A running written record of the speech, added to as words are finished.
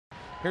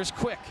Here's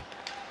Quick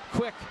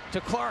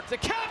to Clark, the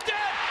captain!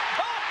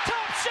 Up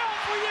top shelf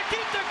where you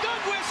keep the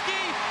good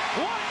whiskey.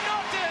 1-0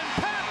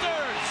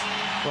 Panthers!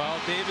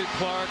 Well, David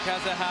Clark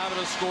has a habit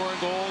of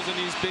scoring goals in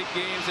these big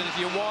games, and if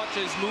you watch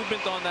his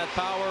movement on that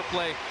power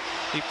play,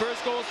 he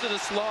first goes to the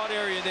slot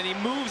area, and then he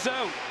moves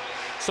out.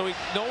 So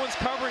no one's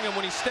covering him.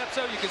 When he steps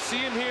out, you can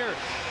see him here.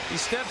 He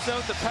steps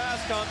out, the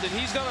pass comes, and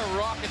he's got a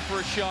rocket for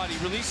a shot. He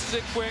releases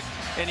it quick,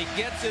 and he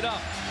gets it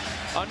up.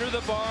 Under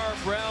the bar,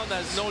 Brown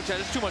has no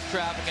chance. There's too much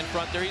traffic in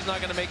front there. He's not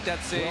going to make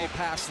that save. Well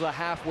past the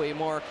halfway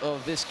mark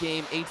of this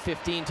game,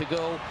 8:15 to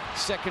go,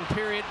 second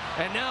period,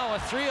 and now a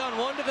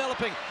 3-on-1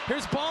 developing.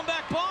 Here's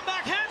Bomback,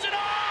 hands it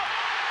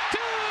off!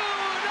 2-0!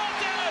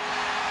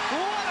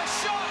 What a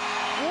shot,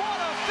 what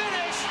a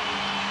finish!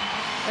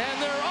 And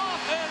they're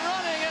off and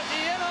running at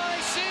the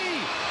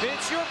NIC.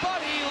 It's your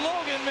buddy,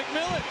 Logan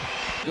McMillan.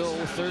 Go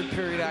third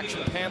period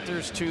action,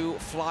 Panthers 2,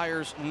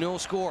 Flyers no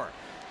score.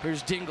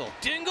 Here's Dingle.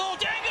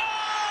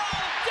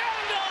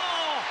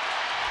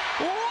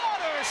 What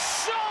a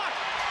shot!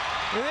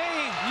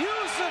 They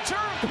used the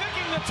term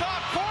picking the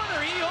top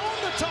corner. He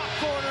owned the top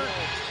corner.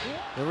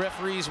 The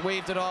referees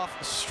waved it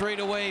off straight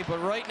away,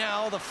 but right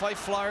now the Fife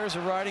Flyers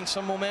are riding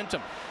some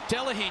momentum.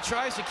 Delahy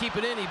tries to keep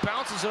it in. He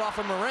bounces it off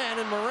of Moran,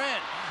 and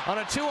Moran on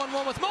a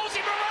 2-on-1 with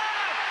Mosey.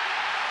 Moran!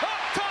 Up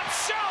top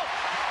shelf!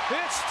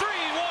 It's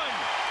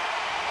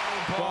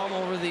 3-1. Bomb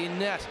over the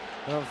net.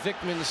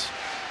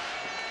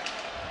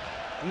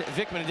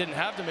 Vickman didn't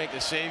have to make the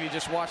save. He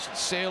just watched it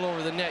sail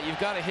over the net. You've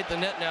got to hit the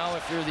net now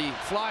if you're the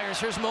Flyers.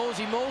 Here's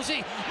Mosey. Oh,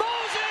 he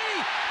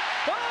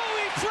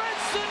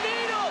threads the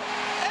needle.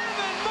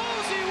 Evan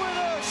Mosey with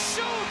a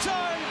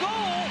showtime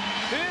goal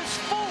is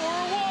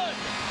 4-1.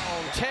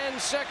 10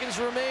 seconds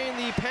remain.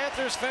 The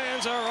Panthers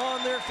fans are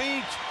on their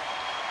feet.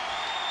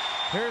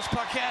 Here's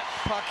Paquette.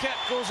 Paquette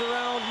goes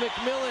around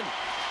McMillan.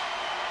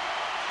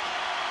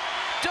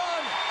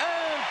 Done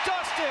and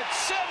dusted.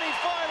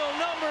 Semi-final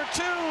number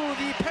 2.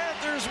 The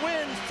Panthers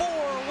win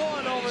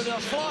 4-1 over the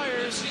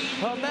Flyers.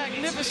 A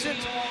magnificent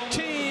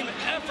team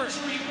effort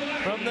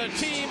from the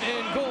team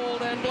in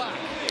gold and black.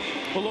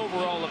 Well,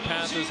 overall, the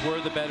Panthers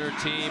were the better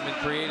team and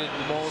created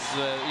the most,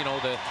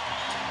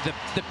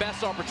 the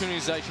best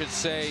opportunities, I should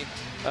say.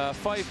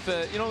 Fife,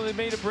 they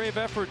made a brave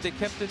effort. They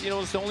kept it,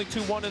 it's only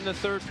 2-1 in the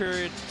third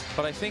period,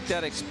 but I think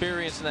that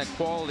experience and that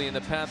quality in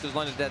the Panthers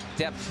line, that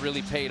depth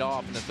really paid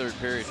off in the third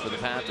period for the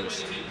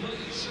Panthers.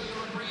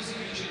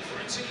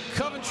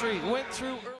 Coventry went through